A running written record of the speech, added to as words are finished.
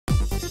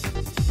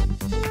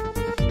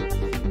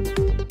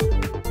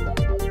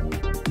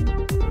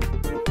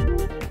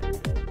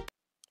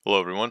Hello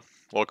everyone,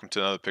 welcome to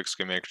another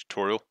PGMMV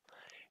tutorial.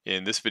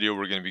 In this video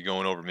we're going to be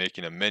going over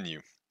making a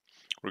menu.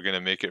 We're going to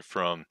make it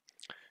from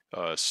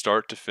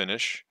start to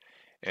finish,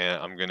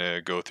 and I'm going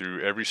to go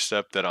through every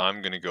step that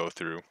I'm going to go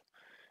through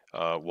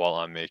while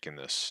I'm making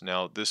this.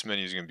 Now this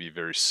menu is going to be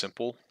very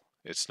simple.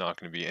 It's not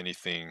going to be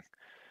anything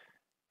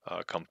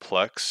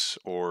complex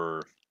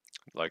or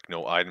like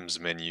no items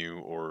menu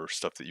or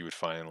stuff that you would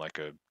find in like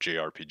a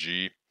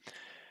JRPG.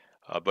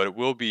 But it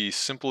will be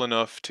simple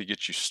enough to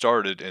get you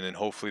started, and then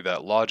hopefully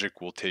that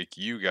logic will take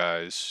you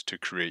guys to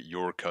create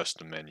your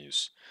custom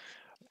menus.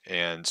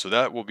 And so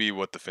that will be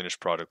what the finished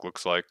product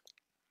looks like.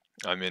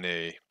 I'm in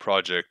a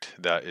project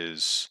that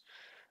is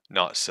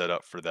not set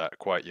up for that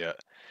quite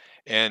yet.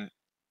 And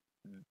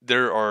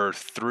there are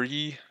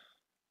three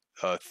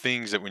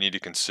things that we need to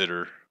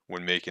consider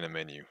when making a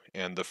menu.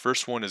 And the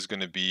first one is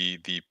going to be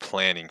the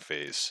planning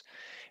phase.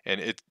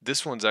 And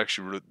this one's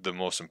actually the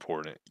most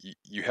important.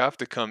 You have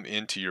to come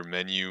into your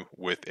menu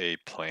with a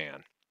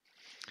plan.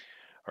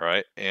 All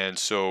right, and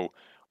so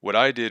what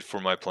I did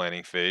for my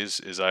planning phase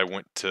is I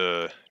went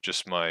to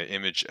just my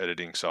image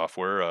editing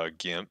software,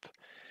 GIMP,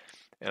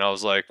 and I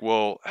was like,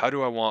 well, how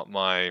do I want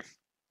my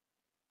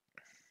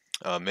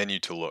menu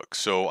to look?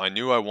 So I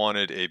knew I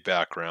wanted a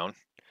background,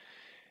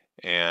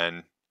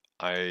 and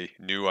I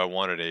knew I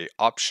wanted a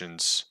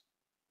options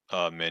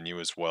menu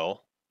as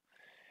well.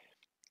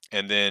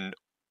 And then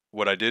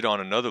what I did on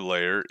another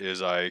layer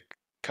is I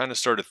kind of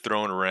started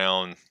throwing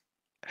around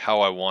how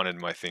I wanted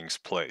my things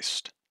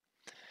placed.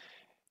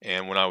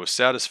 And when I was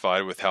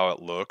satisfied with how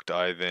it looked,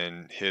 I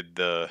then hid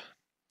the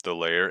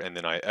layer, and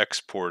then I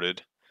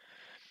exported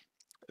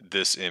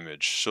this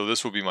image. So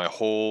this will be my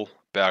whole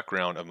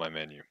background of my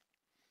menu.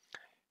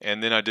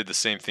 And then I did the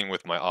same thing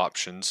with my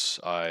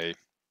options. I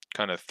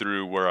kind of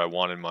threw where I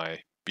wanted my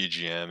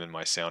BGM and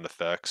my sound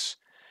effects,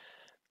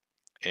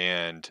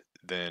 and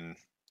then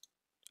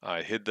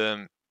I hid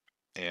them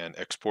and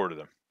exported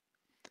them.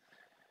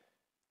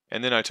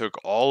 And then I took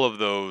all of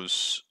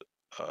those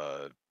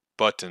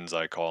buttons,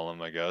 I call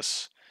them, I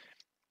guess,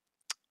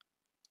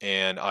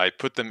 and I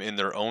put them in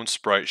their own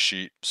sprite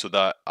sheet so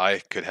that I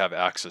could have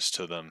access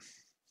to them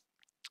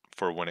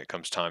for when it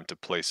comes time to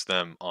place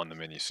them on the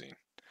menu scene.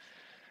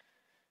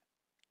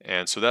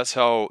 And so that's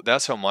how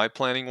my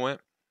planning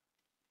went.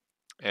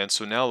 And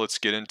so now let's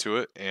get into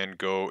it and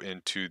go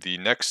into the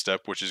next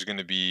step, which is going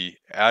to be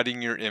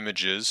adding your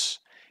images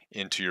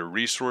into your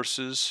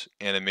resources,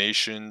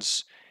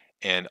 animations,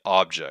 and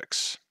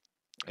objects.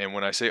 And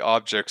when I say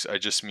objects, I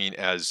just mean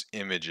as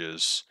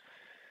images,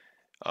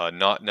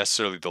 not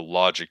necessarily the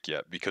logic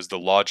yet, because the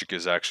logic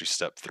is actually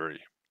step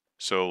 3.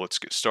 So let's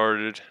get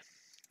started.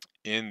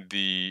 In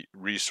the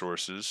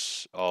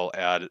resources, I'll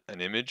add an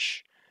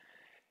image,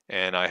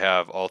 and I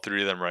have all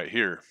 3 of them right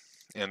here.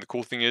 And the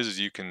cool thing is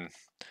you can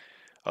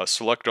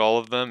select all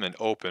of them and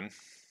open,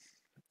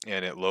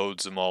 and it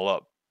loads them all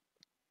up.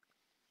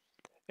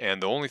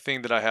 And the only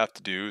thing that I have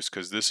to do is,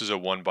 because this is a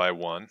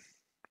 1x1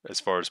 as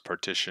far as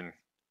partition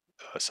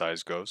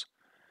size goes,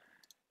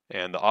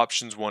 and the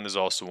options one is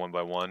also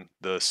 1x1,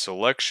 the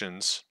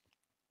selections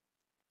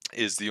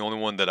is the only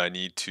one that I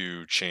need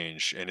to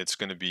change, and it's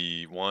going to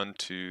be 1,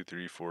 2,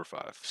 3, 4,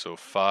 5. So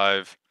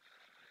 5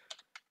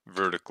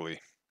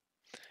 vertically.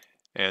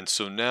 And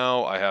so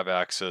now I have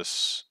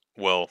access,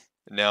 well,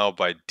 now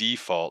by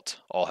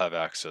default, I'll have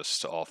access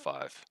to all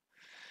 5.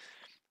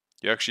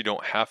 You actually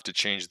don't have to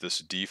change this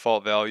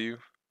default value,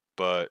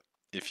 but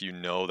if you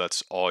know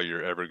that's all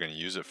you're ever going to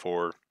use it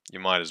for, you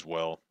might as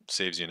well.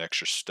 Saves you an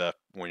extra step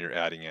when you're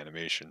adding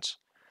animations.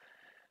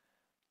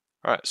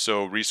 All right,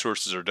 so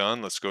resources are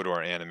done. Let's go to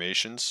our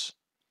animations,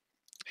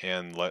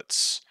 and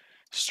let's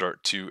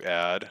start to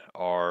add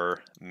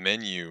our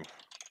menu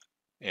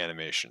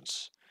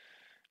animations.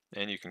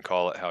 And you can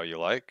call it how you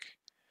like.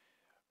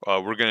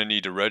 We're going to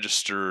need to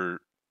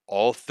register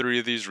all 3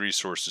 of these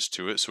resources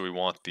to it, so we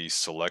want these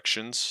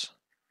selections.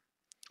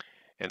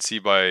 And see,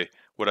 by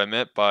what I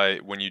meant by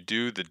when you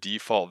do the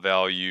default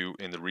value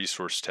in the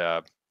resource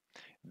tab,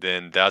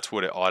 then that's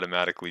what it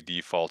automatically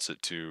defaults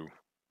it to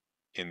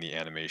in the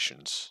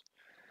animations.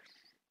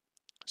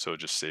 So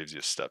it just saves you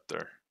a step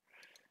there.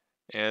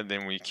 And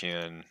then we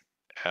can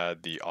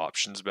add the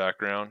options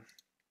background,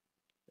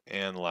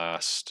 and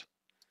last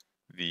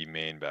the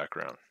main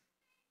background.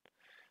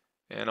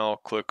 And I'll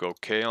click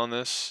OK on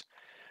this,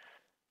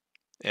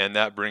 and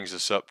that brings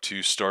us up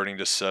to starting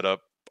to set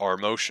up our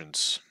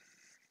motions.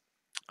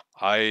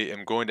 I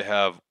am going to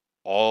have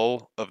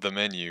all of the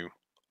menu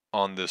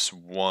on this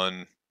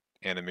one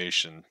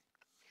animation.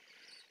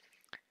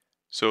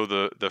 So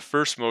the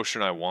first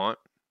motion I want,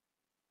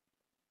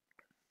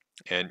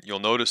 and you'll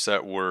notice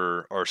that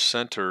our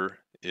center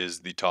is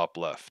the top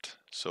left.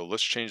 So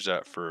let's change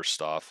that first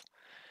off.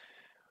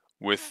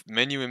 With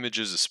menu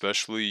images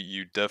especially,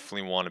 you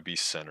definitely want to be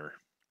center.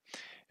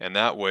 And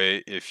that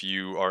way, if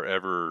you are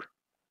ever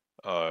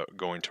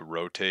going to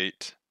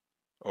rotate,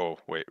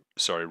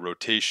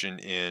 rotation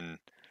in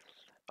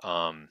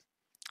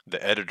the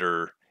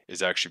editor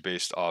is actually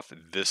based off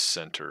this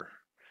center.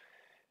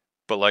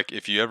 But like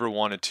if you ever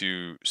wanted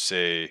to,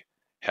 say,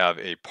 have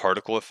a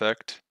particle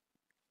effect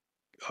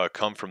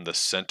come from the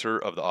center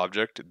of the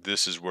object,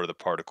 this is where the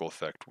particle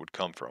effect would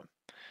come from.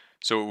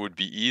 So it would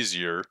be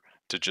easier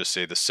to just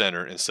say the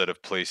center instead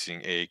of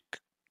placing a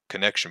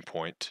connection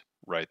point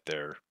right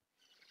there,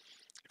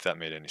 if that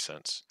made any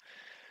sense.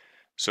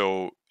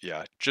 So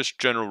yeah, just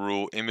general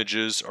rule,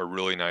 images are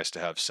really nice to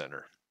have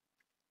center.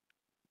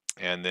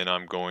 And then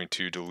I'm going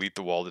to delete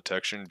the wall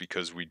detection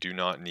because we do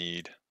not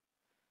need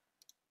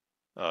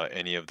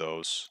any of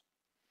those.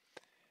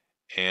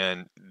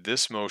 And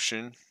this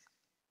motion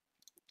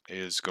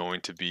is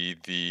going to be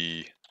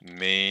the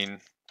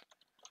main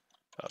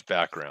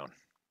background.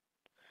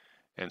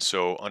 And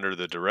so under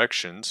the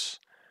directions,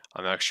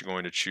 I'm actually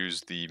going to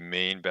choose the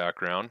main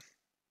background,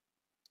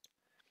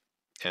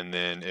 and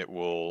then it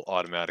will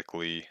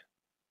automatically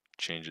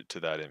change it to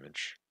that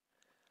image.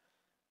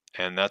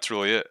 And that's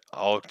really it.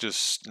 I'll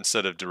just,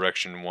 instead of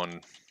direction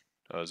 1,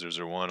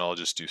 I'll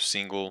just do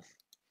single.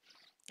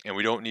 And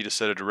we don't need to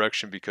set a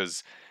direction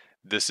because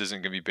this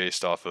isn't going to be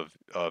based off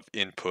of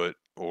input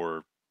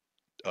or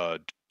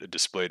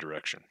display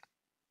direction.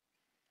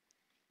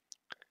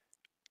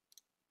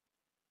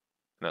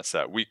 And that's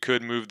that. We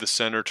could move the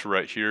center to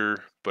right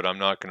here, but I'm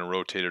not going to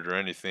rotate it or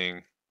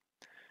anything.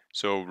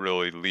 So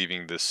really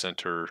leaving the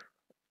center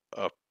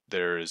up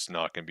there is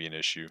not going to be an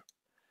issue.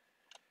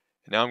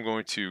 Now I'm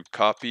going to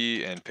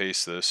copy and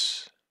paste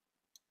this,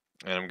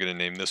 and I'm going to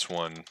name this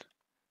one,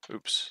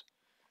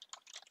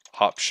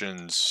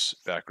 options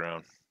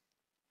background.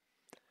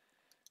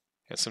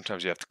 And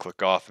sometimes you have to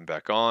click off and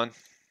back on.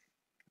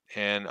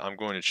 And I'm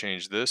going to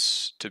change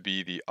this to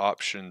be the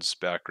options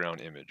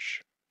background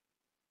image.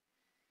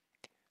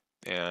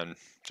 And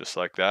just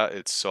like that,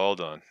 it's all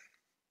done.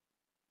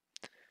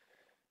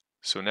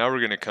 So now we're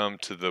going to come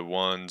to the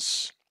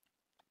ones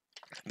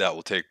that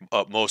will take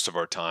up most of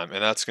our time,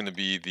 and that's going to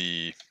be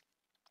the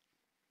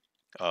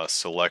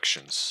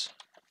selections.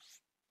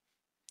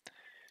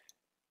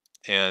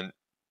 And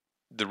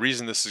the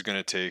reason this is going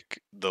to take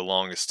the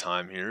longest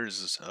time here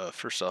is,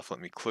 first off,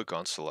 let me click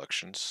on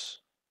selections.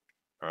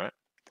 All right.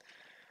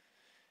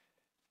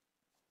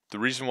 The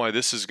reason why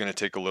this is going to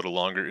take a little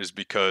longer is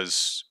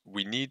because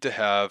we need to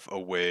have a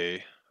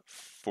way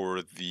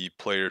for the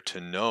player to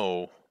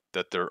know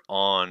that they're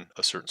on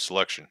a certain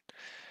selection.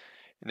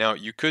 Now,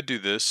 you could do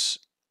this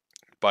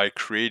by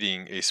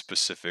creating a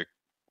specific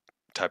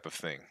type of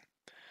thing.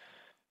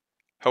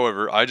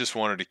 However, I just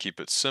wanted to keep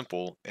it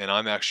simple, and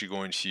I'm actually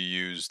going to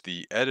use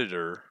the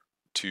editor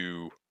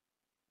to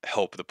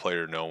help the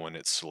player know when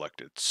it's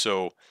selected.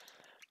 So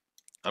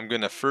I'm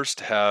going to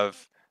first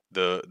have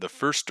the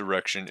first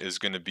direction is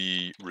going to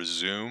be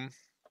resume,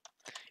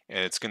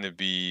 and it's going to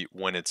be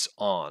when it's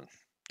on.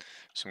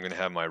 So I'm going to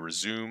have my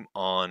resume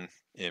on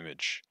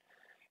image,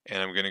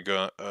 and I'm going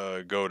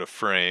to go to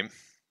frame,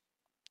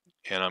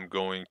 and I'm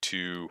going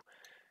to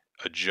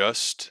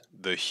adjust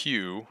the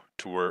hue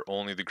to where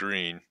only the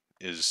green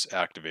is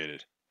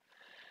activated.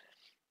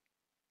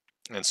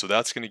 And so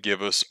that's going to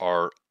give us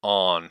our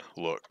on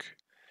look.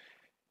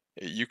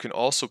 You can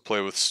also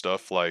play with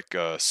stuff like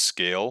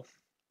scale,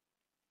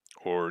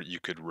 or you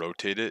could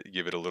rotate it,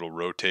 give it a little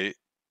rotate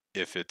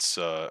if it's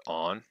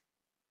on.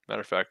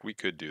 Matter of fact, we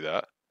could do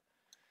that.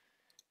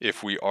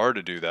 If we are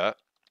to do that,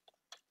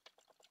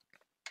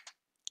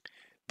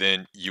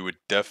 then you would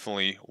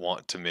definitely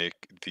want to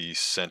make the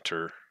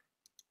center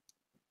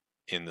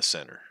in the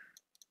center.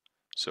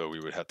 So we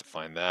would have to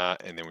find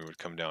that, and then we would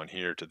come down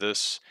here to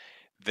this.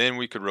 Then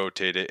we could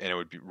rotate it, and it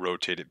would be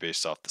rotated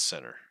based off the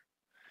center.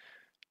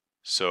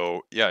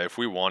 So yeah, if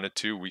we wanted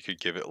to, we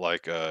could give it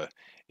like a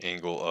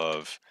angle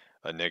of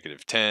a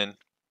 -10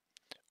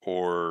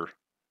 or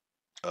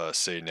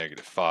say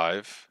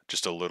 -5,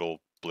 just a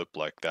little blip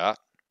like that.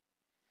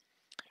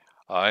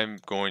 I'm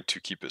going to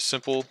keep it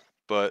simple,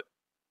 but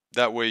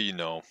that way you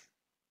know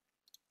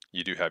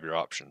you do have your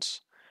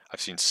options. I've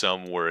seen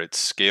some where it's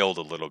scaled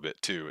a little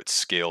bit too. It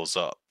scales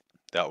up.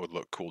 That would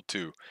look cool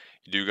too.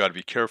 You do got to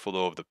be careful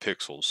though of the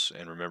pixels,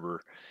 and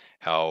remember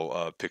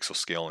how pixel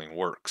scaling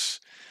works.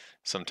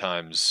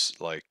 Sometimes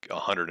like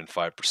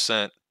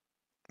 105%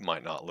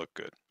 might not look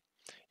good.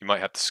 You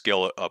might have to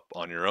scale it up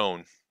on your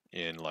own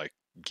in like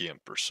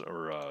GIMP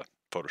or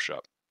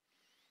Photoshop.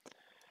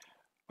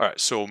 All right,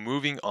 so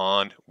moving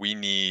on, we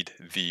need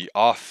the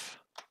off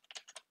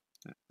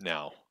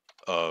now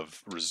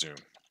of resume.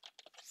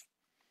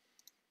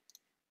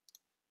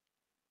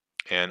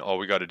 And all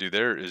we got to do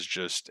there is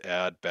just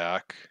add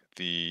back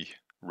the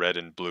red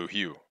and blue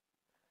hue.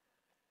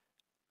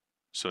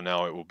 So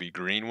now it will be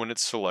green when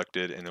it's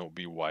selected, and it will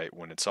be white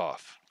when it's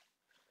off.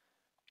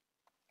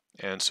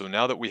 And so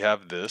now that we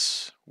have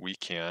this, we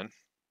can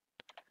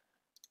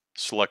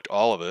select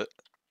all of it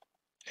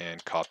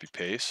and copy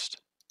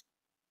paste.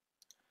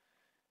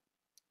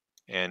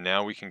 And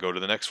now we can go to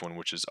the next one,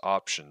 which is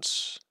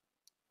options.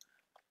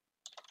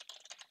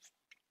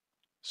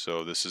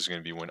 So this is going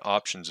to be when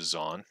options is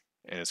on,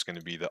 and it's going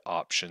to be the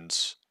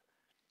options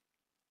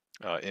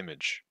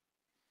image.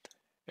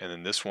 And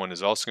then this one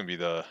is also going to be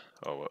the,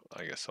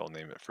 I guess I'll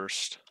name it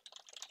first.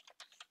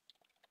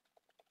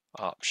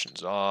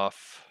 Options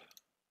off.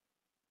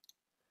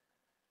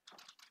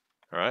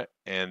 All right,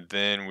 and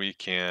then we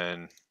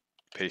can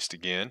paste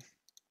again.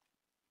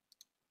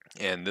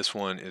 And this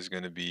one is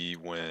going to be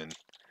when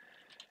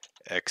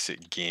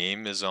exit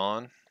game is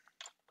on.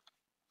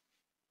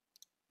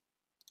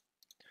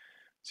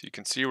 So you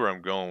can see where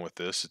I'm going with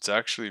this. It's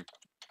actually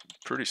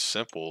pretty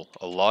simple.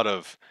 A lot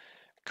of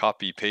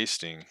copy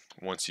pasting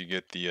once you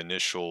get the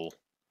initial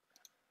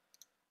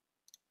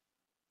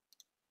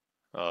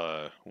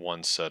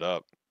one set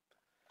up.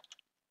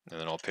 And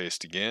then I'll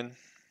paste again.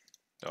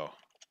 Oh,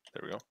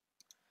 there we go.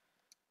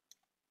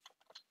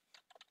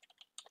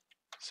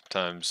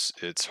 Sometimes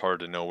it's hard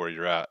to know where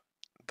you're at.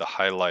 The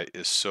highlight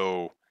is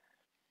so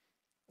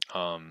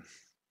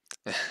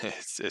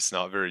it's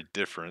not very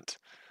different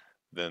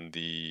than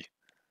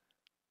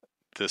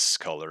this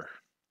color.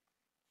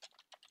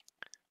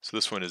 So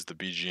this one is the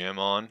BGM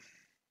on,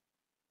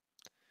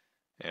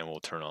 and we'll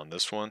turn on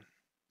this one.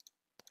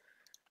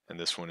 And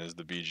this one is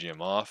the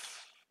BGM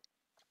off,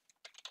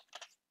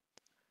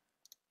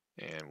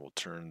 and we'll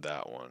turn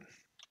that one.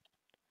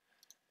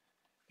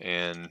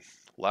 And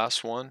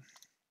last one,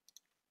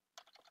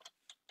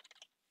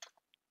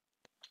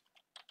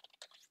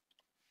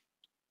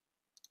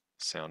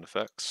 sound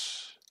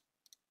effects.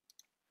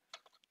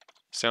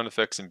 Sound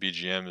effects in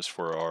BGM is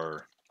for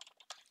our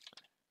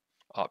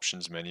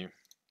options menu.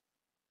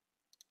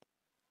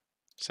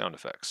 Sound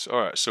effects. All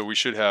right, so we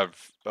should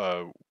have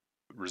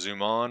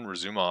resume on,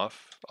 resume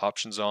off,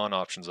 options on,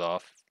 options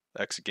off,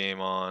 exit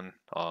game on,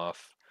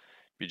 off,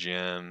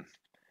 BGM,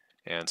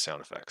 and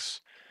sound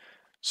effects.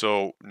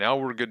 So now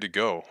we're good to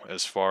go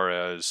as far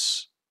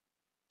as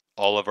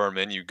all of our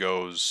menu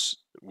goes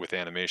with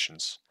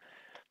animations.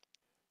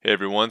 Hey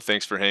everyone,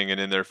 thanks for hanging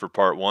in there for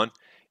part 1.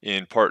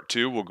 In part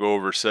 2, we'll go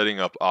over setting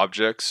up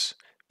objects,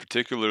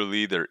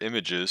 particularly their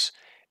images,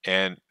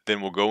 and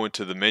then we'll go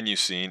into the menu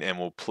scene and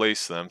we'll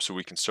place them so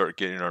we can start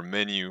getting our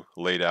menu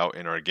laid out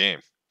in our game.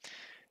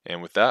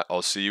 And with that,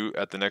 I'll see you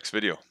at the next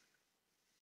video.